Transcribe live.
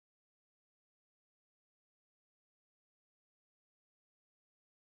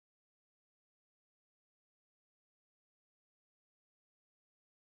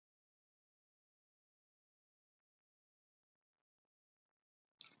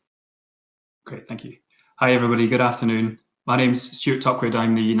Great, thank you. Hi, everybody. Good afternoon. My name's Stuart Tuckwood.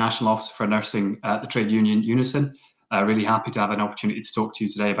 I'm the National Officer for Nursing at the trade union Unison. Really happy to have an opportunity to talk to you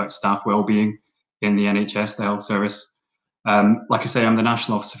today about staff wellbeing in the NHS, the health service. Like I say, I'm the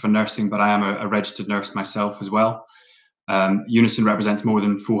National Officer for Nursing, but I am a registered nurse myself as well. Unison represents more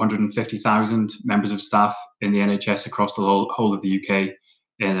than 450,000 members of staff in the NHS across the whole of the UK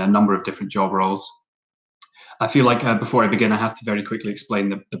in a number of different job roles. I feel like before I begin, I have to very quickly explain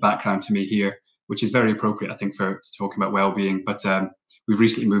the background to me here, which is very appropriate, I think, for talking about well-being. But we've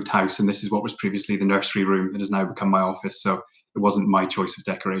recently moved house, and this is what was previously the nursery room. It has now become my office, so it wasn't my choice of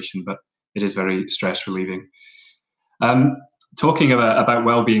decoration, but it is very stress relieving. Talking about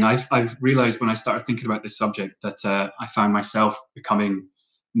well-being, I've realised when I started thinking about this subject that I found myself becoming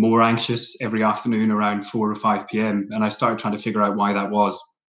more anxious every afternoon around 4 or 5 p.m. And I started trying to figure out why that was.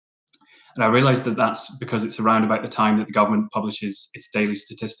 And I realised that that's because it's around about the time that the government publishes its daily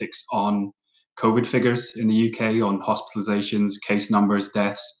statistics on COVID figures in the UK, on hospitalisations, case numbers,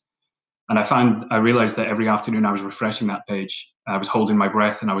 deaths. And I realised that every afternoon I was refreshing that page, I was holding my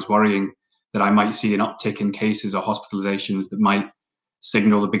breath and I was worrying that I might see an uptick in cases or hospitalisations that might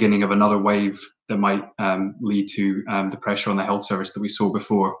signal the beginning of another wave that might lead to the pressure on the health service that we saw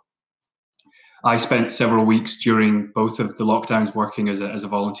before. I spent several weeks during both of the lockdowns working as a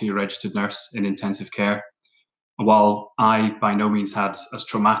volunteer registered nurse in intensive care. While I by no means had as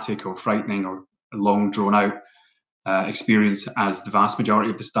traumatic or frightening or a long drawn out experience as the vast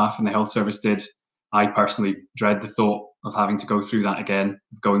majority of the staff in the health service did, I personally dread the thought of having to go through that again,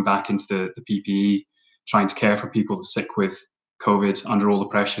 of going back into the PPE, trying to care for people sick with COVID under all the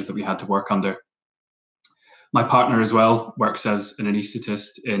pressures that we had to work under. My partner as well works as an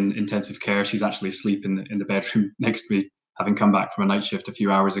anaesthetist in intensive care. She's actually asleep in the bedroom next to me, having come back from a night shift a few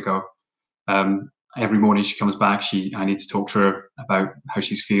hours ago. Every morning she comes back, I need to talk to her about how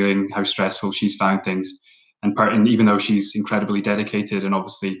she's feeling, how stressful she's found things. And even though she's incredibly dedicated and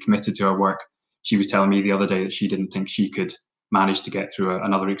obviously committed to her work, she was telling me the other day that she didn't think she could manage to get through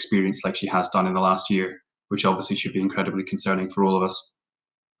another experience like she has done in the last year, which obviously should be incredibly concerning for all of us.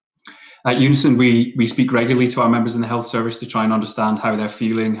 At Unison, we speak regularly to our members in the health service to try and understand how they're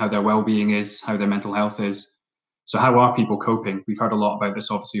feeling, how their well-being is, how their mental health is. So how are people coping? We've heard a lot about this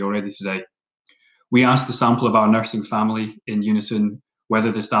obviously already today. We asked the sample of our nursing family in Unison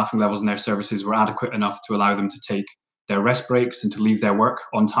whether the staffing levels in their services were adequate enough to allow them to take their rest breaks and to leave their work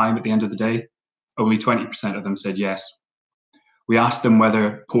on time at the end of the day. Only 20% of them said yes. We asked them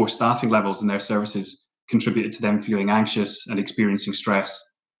whether poor staffing levels in their services contributed to them feeling anxious and experiencing stress.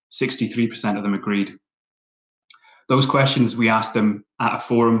 63% of them agreed. Those questions we asked them at a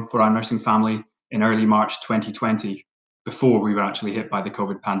forum for our nursing family in early March 2020, before we were actually hit by the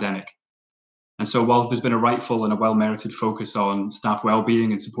COVID pandemic. And so while there's been a rightful and a well-merited focus on staff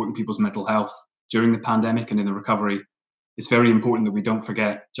well-being and supporting people's mental health during the pandemic and in the recovery, it's very important that we don't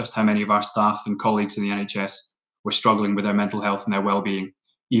forget just how many of our staff and colleagues in the NHS were struggling with their mental health and their well-being,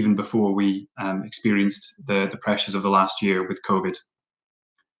 even before we experienced the pressures of the last year with COVID.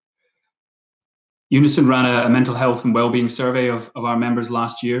 Unison ran a mental health and wellbeing survey of our members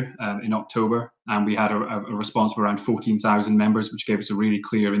last year in October, and we had a response of around 14,000 members, which gave us a really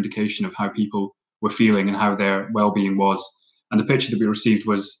clear indication of how people were feeling and how their wellbeing was. And the picture that we received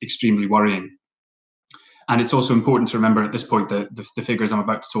was extremely worrying. And it's also important to remember at this point that the figures I'm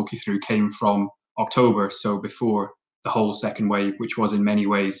about to talk you through came from October, so before the whole second wave, which was in many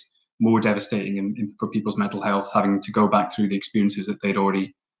ways more devastating for people's mental health, having to go back through the experiences that they'd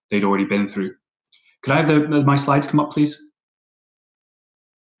already been through. Could I have my slides come up, please?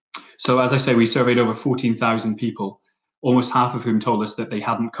 So as I say, we surveyed over 14,000 people, almost half of whom told us that they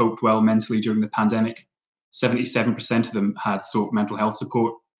hadn't coped well mentally during the pandemic. 77% of them had sought mental health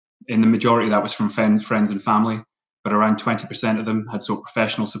support. In the majority, that was from friends and family, but around 20% of them had sought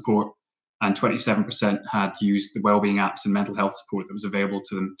professional support, and 27% had used the wellbeing apps and mental health support that was available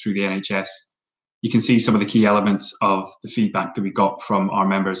to them through the NHS. You can see some of the key elements of the feedback that we got from our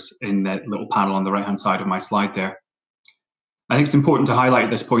members in that little panel on the right-hand side of my slide there. I think it's important to highlight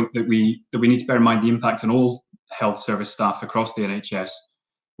at this point that we need to bear in mind the impact on all health service staff across the NHS.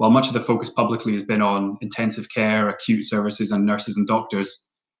 While much of the focus publicly has been on intensive care, acute services, and nurses and doctors,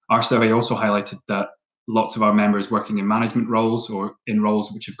 our survey also highlighted that lots of our members working in management roles or in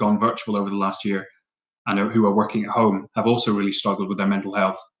roles which have gone virtual over the last year and who are working at home have also really struggled with their mental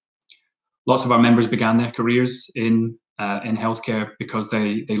health. Lots of our members began their careers in healthcare because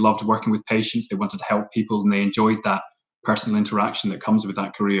they loved working with patients, they wanted to help people, and they enjoyed that personal interaction that comes with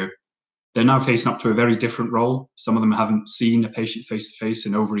that career. They're now facing up to a very different role. Some of them haven't seen a patient face-to-face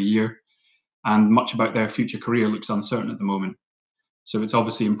in over a year, and much about their future career looks uncertain at the moment. So it's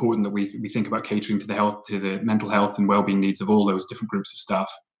obviously important that we think about catering to the mental health and wellbeing needs of all those different groups of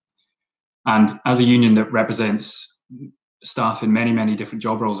staff. And as a union that represents staff in many, many different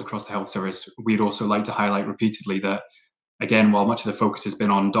job roles across the health service, we'd also like to highlight repeatedly that, again, while much of the focus has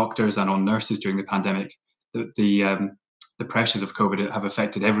been on doctors and on nurses during the pandemic, the pressures of COVID have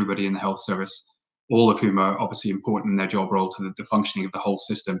affected everybody in the health service, all of whom are obviously important in their job role to the functioning of the whole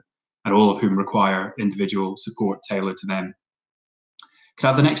system, and all of whom require individual support tailored to them. Can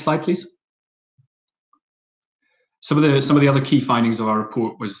I have the next slide, please? Some of the other key findings of our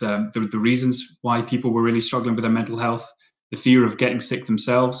report was the reasons why people were really struggling with their mental health. The fear of getting sick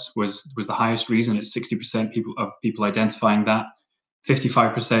themselves was the highest reason. It's 60% of people identifying that.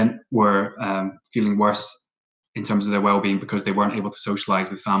 55% were feeling worse in terms of their well-being because they weren't able to socialize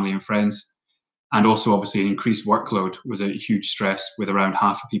with family and friends. And also, obviously, an increased workload was a huge stress, with around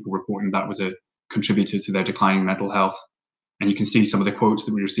half of people reporting that was a contributor to their declining mental health. And you can see some of the quotes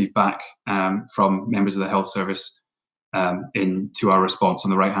that we received back from members of the health service into our response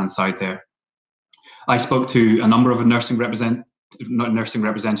on the right-hand side there. I spoke to a number of nursing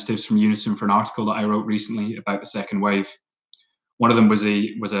representatives from Unison for an article that I wrote recently about the second wave. One of them was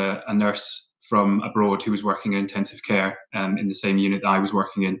a nurse from abroad who was working in intensive care in the same unit that I was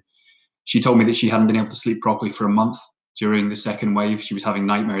working in. She told me that she hadn't been able to sleep properly for a month during the second wave. She was having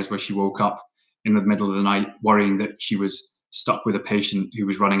nightmares where she woke up in the middle of the night worrying that she was stuck with a patient who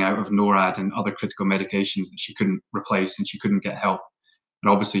was running out of NORAD and other critical medications that she couldn't replace, and she couldn't get help. And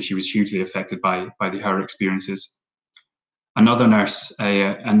obviously she was hugely affected by her experiences. Another nurse,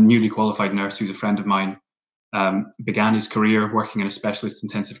 a newly qualified nurse who's a friend of mine, began his career working in a specialist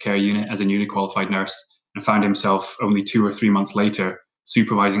intensive care unit as a newly qualified nurse, and found himself only 2 or 3 months later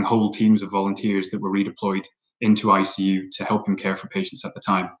supervising whole teams of volunteers that were redeployed into ICU to help him care for patients at the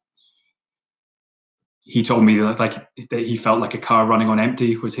time. He told me that he felt like a car running on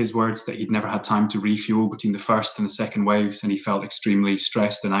empty, was his words, that he'd never had time to refuel between the first and the second waves, and he felt extremely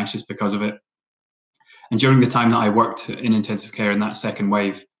stressed and anxious because of it. And during the time that I worked in intensive care in that second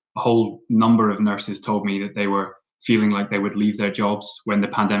wave, a whole number of nurses told me that they were feeling like they would leave their jobs when the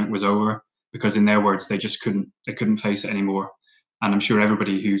pandemic was over, because in their words, they just couldn't face it anymore. And I'm sure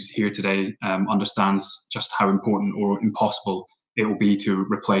everybody who's here today understands just how important or impossible it will be to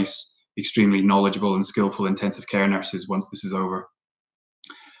replace extremely knowledgeable and skillful intensive care nurses once this is over.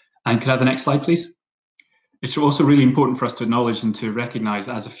 And could I have the next slide, please? It's also really important for us to acknowledge and to recognise,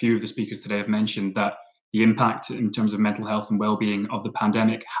 as a few of the speakers today have mentioned, that the impact in terms of mental health and well-being of the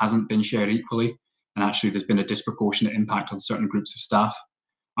pandemic hasn't been shared equally, and actually there's been a disproportionate impact on certain groups of staff.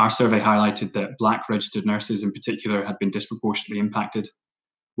 Our survey highlighted that Black registered nurses in particular had been disproportionately impacted.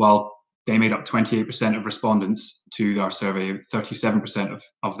 While they made up 28% of respondents to our survey, 37%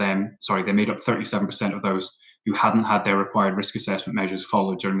 of them, they made up 37% of those who hadn't had their required risk assessment measures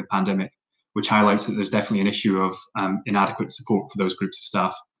followed during the pandemic, which highlights that there's definitely an issue of inadequate support for those groups of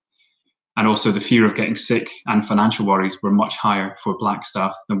staff. And also the fear of getting sick and financial worries were much higher for Black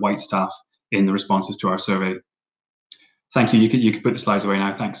staff than white staff in the responses to our survey. Thank you. You could put the slides away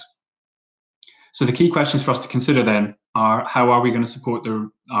now. Thanks. So the key questions for us to consider then are, how are we going to support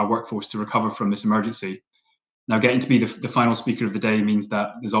our workforce to recover from this emergency? Now, getting to be the final speaker of the day means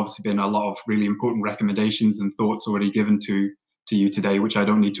that there's obviously been a lot of really important recommendations and thoughts already given to you today, which I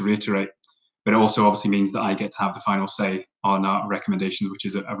don't need to reiterate. But it also obviously means that I get to have the final say on our recommendations, which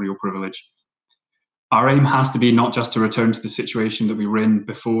is a real privilege. Our aim has to be not just to return to the situation that we were in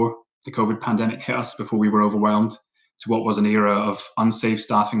before the COVID pandemic hit us, before we were overwhelmed, to what was an era of unsafe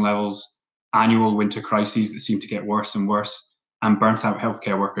staffing levels, annual winter crises that seem to get worse and worse, and burnt out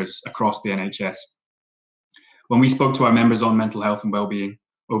healthcare workers across the NHS. When we spoke to our members on mental health and wellbeing,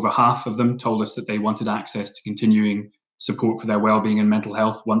 over half of them told us that they wanted access to continuing support for their wellbeing and mental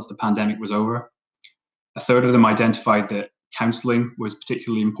health once the pandemic was over. A third of them identified that counselling was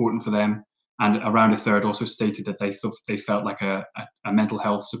particularly important for them, and around a third also stated that they felt like a mental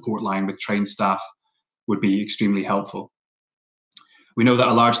health support line with trained staff would be extremely helpful. We know that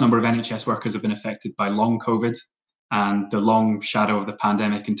a large number of NHS workers have been affected by long COVID, and the long shadow of the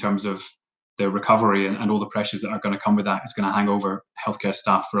pandemic in terms of the recovery and all the pressures that are going to come with that is going to hang over healthcare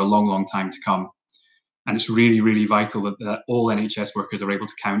staff for a long, long time to come. And it's really, really vital that all NHS workers are able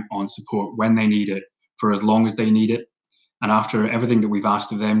to count on support when they need it, for as long as they need it. And after everything that we've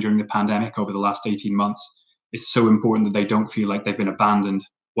asked of them during the pandemic over the last 18 months, it's so important that they don't feel like they've been abandoned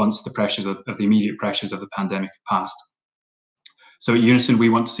once the pressures of the immediate pressures of the pandemic have passed. So at Unison, we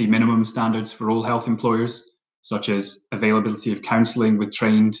want to see minimum standards for all health employers, such as availability of counselling with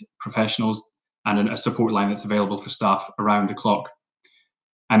trained professionals and a support line that's available for staff around the clock.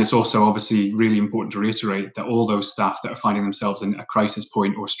 And it's also obviously really important to reiterate that all those staff that are finding themselves in a crisis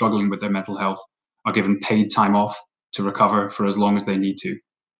point or struggling with their mental health are given paid time off to recover for as long as they need to.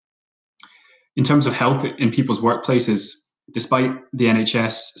 In terms of help in people's workplaces, despite the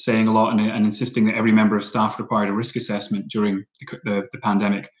NHS saying a lot and insisting that every member of staff required a risk assessment during the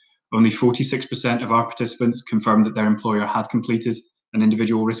pandemic, only 46% of our participants confirmed that their employer had completed an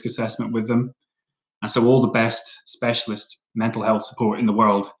individual risk assessment with them. And so all the best specialist mental health support in the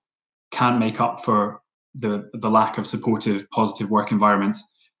world can't make up for the lack of supportive, positive work environments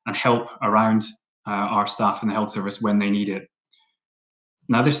and help around our staff in the health service when they need it.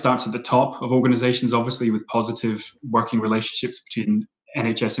 Now, this starts at the top of organisations, obviously, with positive working relationships between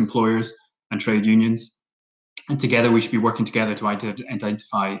NHS employers and trade unions. And together, we should be working together to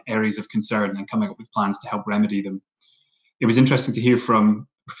identify areas of concern and coming up with plans to help remedy them. It was interesting to hear from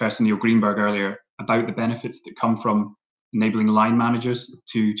Professor Neil Greenberg earlier about the benefits that come from enabling line managers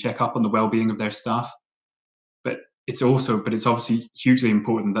to check up on the well-being of their staff. But it's obviously hugely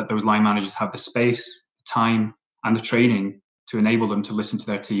important that those line managers have the space, time, and the training to enable them to listen to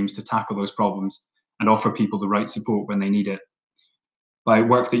their teams to tackle those problems and offer people the right support when they need it. By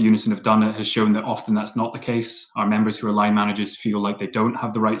work that Unison have done, it has shown that often that's not the case. Our members who are line managers feel like they don't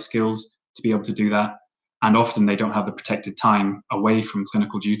have the right skills to be able to do that, and often they don't have the protected time away from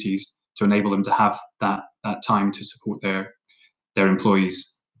clinical duties to enable them to have that time to support their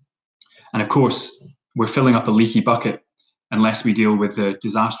employees. And of course, we're filling up a leaky bucket unless we deal with the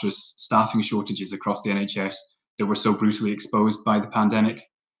disastrous staffing shortages across the NHS that were so brutally exposed by the pandemic.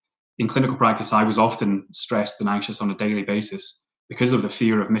 In clinical practice, I was often stressed and anxious on a daily basis because of the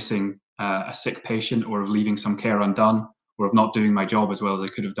fear of missing a sick patient or of leaving some care undone or of not doing my job as well as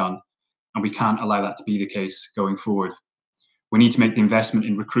I could have done. And we can't allow that to be the case going forward. We need to make the investment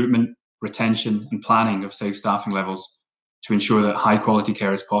in recruitment, retention, and planning of safe staffing levels to ensure that high quality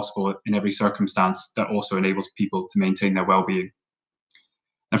care is possible in every circumstance that also enables people to maintain their well-being.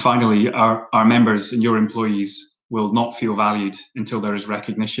 And finally, our members and your employees will not feel valued until there is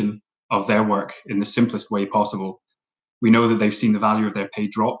recognition of their work in the simplest way possible. We know that they've seen the value of their pay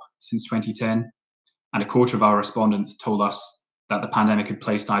drop since 2010, and a quarter of our respondents told us that the pandemic had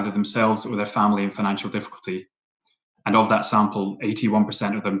placed either themselves or their family in financial difficulty. And of that sample,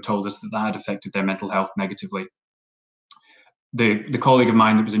 81% of them told us that that had affected their mental health negatively. The colleague of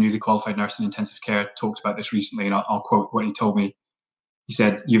mine that was a newly qualified nurse in intensive care talked about this recently, and I'll quote what he told me. He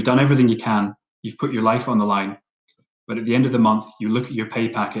said, "You've done everything you can, you've put your life on the line, but at the end of the month, you look at your pay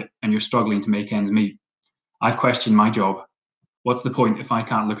packet and you're struggling to make ends meet. I've questioned my job. What's the point if I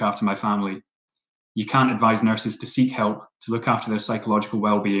can't look after my family? You can't advise nurses to seek help to look after their psychological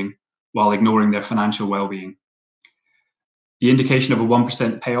well-being while ignoring their financial well-being." The indication of a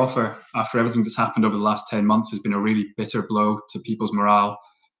 1% pay offer after everything that's happened over the last 10 months has been a really bitter blow to people's morale.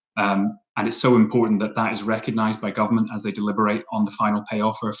 And it's so important that that is recognised by government as they deliberate on the final pay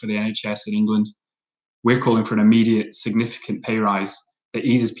offer for the NHS in England. We're calling for an immediate, significant pay rise that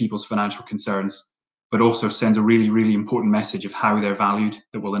eases people's financial concerns, but also sends a really, really important message of how they're valued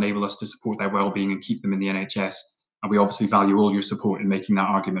that will enable us to support their well-being and keep them in the NHS. And we obviously value all your support in making that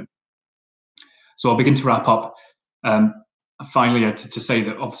argument. So I'll begin to wrap up. Finally, to say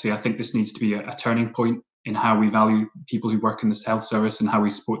that obviously I think this needs to be a turning point in how we value people who work in this health service and how we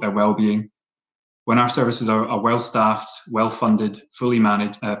support their well-being. When our services are well-staffed, well-funded, fully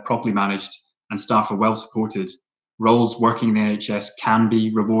managed, properly managed, and staff are well-supported, roles working in the NHS can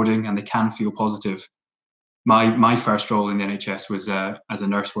be rewarding and they can feel positive. My first role in the NHS was as a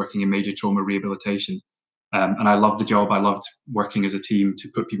nurse working in major trauma rehabilitation. And I loved the job. I loved working as a team to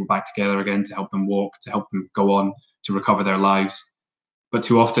put people back together again, to help them walk, to help them go on, to recover their lives. But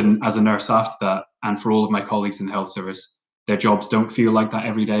too often as a nurse after that, and for all of my colleagues in the health service, their jobs don't feel like that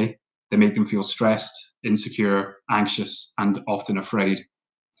every day. They make them feel stressed, insecure, anxious, and often afraid.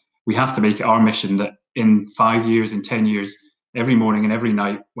 We have to make it our mission that in 5 years, in 10 years, every morning and every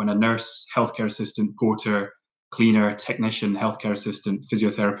night, when a nurse, healthcare assistant, porter, cleaner, technician, healthcare assistant,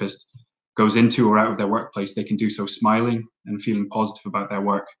 physiotherapist goes into or out of their workplace, they can do so smiling and feeling positive about their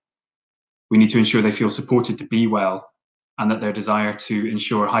work. We need to ensure they feel supported to be well, and that their desire to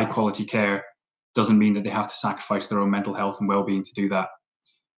ensure high quality care doesn't mean that they have to sacrifice their own mental health and well-being to do that.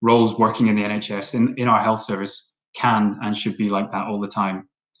 Roles working in the NHS, in our health service, can and should be like that all the time.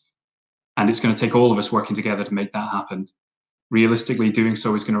 And it's going to take all of us working together to make that happen. Realistically, doing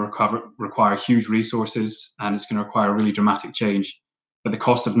so is going to require huge resources, and it's going to require a really dramatic change. But the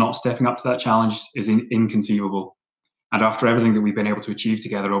cost of not stepping up to that challenge is inconceivable. And after everything that we've been able to achieve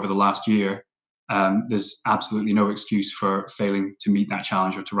together over the last year, there's absolutely no excuse for failing to meet that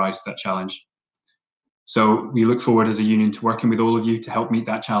challenge or to rise to that challenge. So we look forward as a union to working with all of you to help meet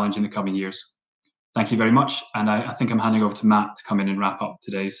that challenge in the coming years. Thank you very much. And I think I'm handing over to Matt to come in and wrap up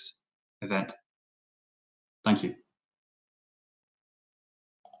today's event. Thank you.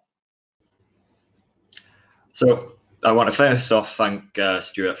 So I want to first off thank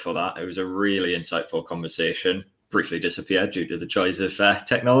Stuart for that. It was a really insightful conversation. Briefly disappeared due to the joys of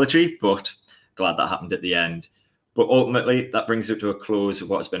technology, but glad that happened at the end. But ultimately, that brings it to a close of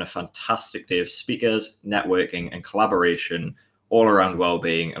what has been a fantastic day of speakers, networking and collaboration all around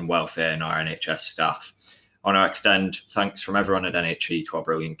wellbeing and welfare in our NHS staff. I want to extend thanks from everyone at NHE to our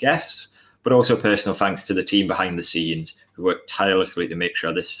brilliant guests, but also personal thanks to the team behind the scenes who worked tirelessly to make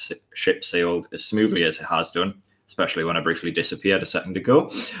sure this ship sailed as smoothly as it has done, especially when I briefly disappeared a second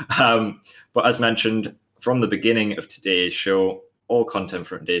ago. But as mentioned from the beginning of today's show, all content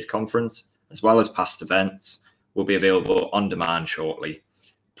from today's conference, as well as past events, will be available on demand shortly.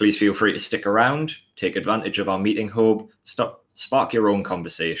 Please feel free to stick around, take advantage of our meeting hub, spark your own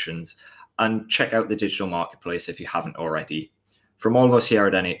conversations, and check out the digital marketplace if you haven't already. From all of us here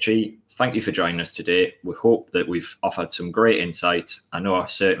at NHE, thank you for joining us today. We hope that we've offered some great insights. I know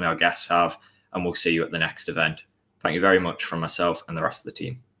certainly our guests have, and we'll see you at the next event. Thank you very much from myself and the rest of the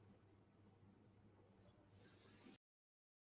team.